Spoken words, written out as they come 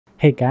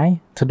Hey guys,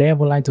 today I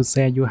would like to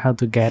share you how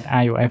to get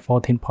iOS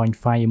 14.5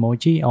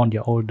 emoji on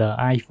your older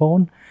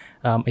iPhone,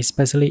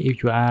 especially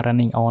if you are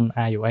running on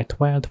iOS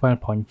 12,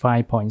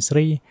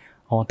 12.5.3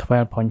 or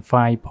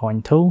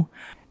 12.5.2.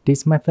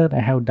 This method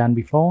I have done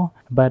before,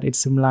 but it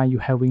seems like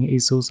you're having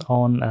issues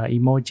on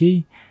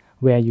emoji,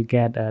 where you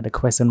get the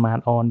question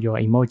mark on your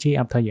emoji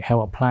after you have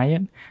applied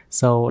it.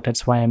 So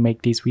that's why I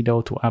make this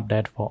video to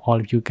update for all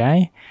of you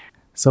guys.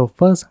 So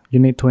first, you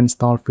need to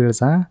install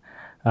Filter.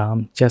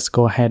 Just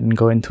go ahead and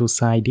go into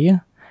Side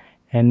here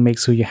and make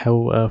sure you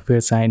have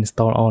Filter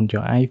installed on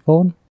your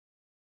iPhone.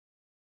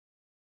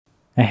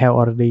 I have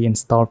already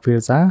installed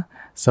Filter.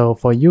 So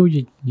for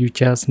you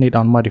just need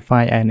on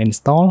modify and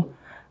install.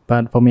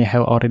 But for me, I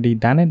have already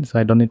done it, so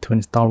I don't need to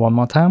install one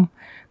more time.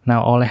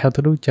 Now all I have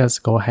to do,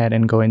 just go ahead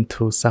and go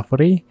into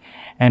Safari,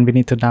 and we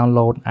need to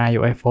download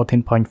iOS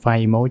 14.5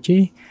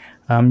 emoji.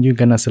 You're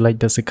gonna select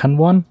the second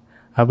one.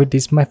 With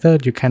this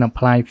method, you can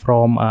apply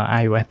from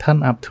iOS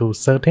 10 up to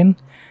 13.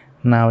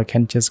 Now I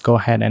can just go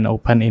ahead and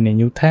open in a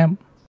new tab.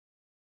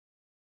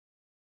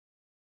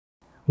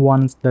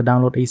 Once the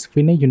download is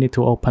finished, you need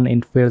to open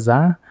in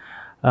Filter.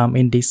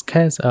 In this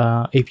case,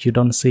 if you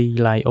don't see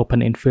like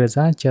open in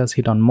Filter, just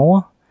hit on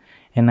more.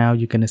 And now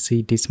you're gonna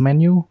see this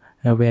menu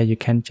where you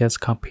can just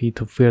copy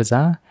to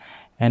Filter,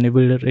 and it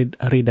will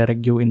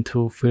redirect you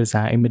into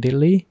Filter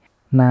immediately.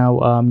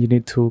 Now you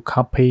need to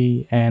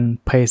copy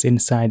and paste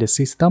inside the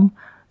system.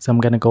 So I'm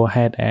gonna go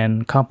ahead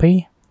and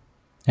copy,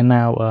 and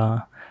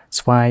now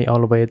swipe all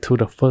the way to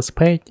the first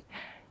page,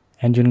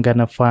 and you're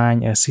gonna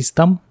find a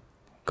system.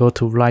 Go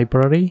to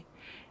library,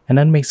 and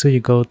then make sure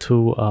you go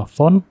to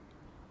font.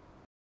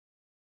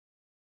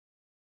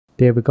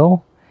 There we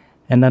go,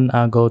 and then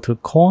go to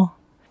core,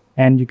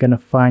 and you're gonna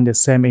find the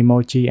same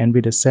emoji and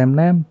with the same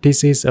name.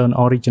 This is an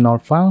original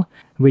file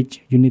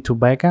which you need to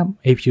back up.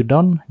 If you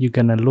don't, you're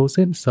gonna lose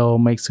it, so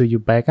make sure you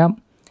back up.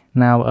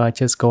 Now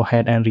just go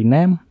ahead and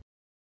rename.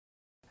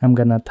 I'm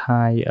gonna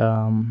type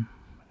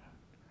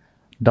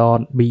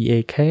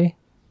 .bak.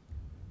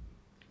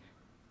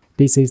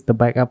 This is the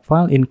backup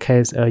file in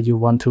case you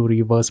want to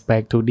reverse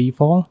back to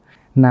default.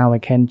 Now I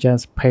can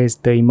just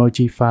paste the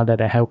emoji file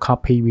that I have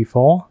copied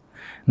before.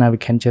 Now we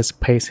can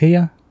just paste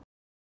here.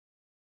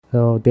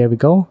 So there we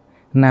go.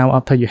 Now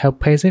after you have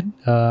pasted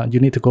it, you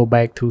need to go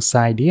back to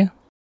Side here.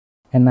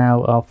 And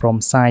now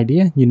from Side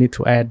here, you need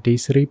to add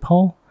this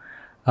repo.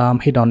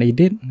 Hit on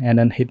edit and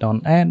then hit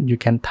on add. You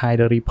can type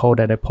the repo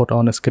that I put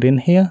on the screen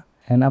here.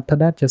 And after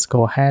that, just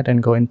go ahead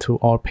and go into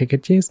all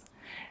packages.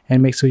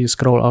 And make sure you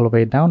scroll all the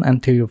way down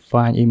until you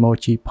find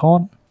emoji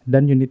port.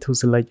 Then you need to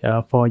select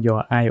for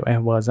your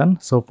iOS version.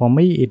 So for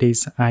me, it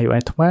is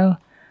iOS 12.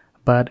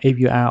 But if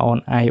you are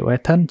on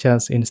iOS 10,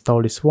 just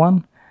install this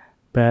one.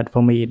 But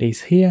for me, it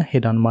is here.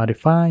 Hit on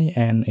modify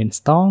and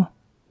install.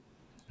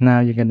 Now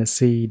you're gonna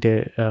see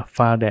the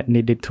file that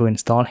needed to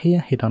install here.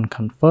 Hit on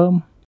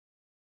confirm.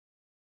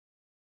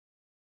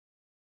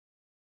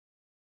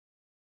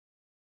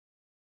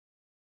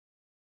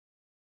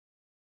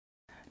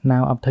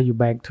 Now after you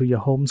back to your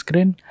home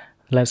screen,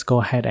 let's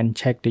go ahead and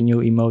check the new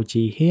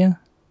emoji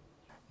here.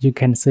 You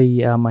can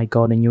see I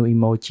got a new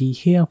emoji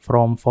here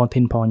from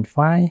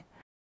 14.5.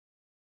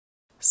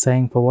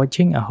 Thanks for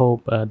watching. I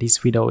hope this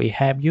video will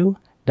help you.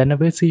 Then I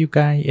will see you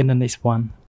guys in the next one.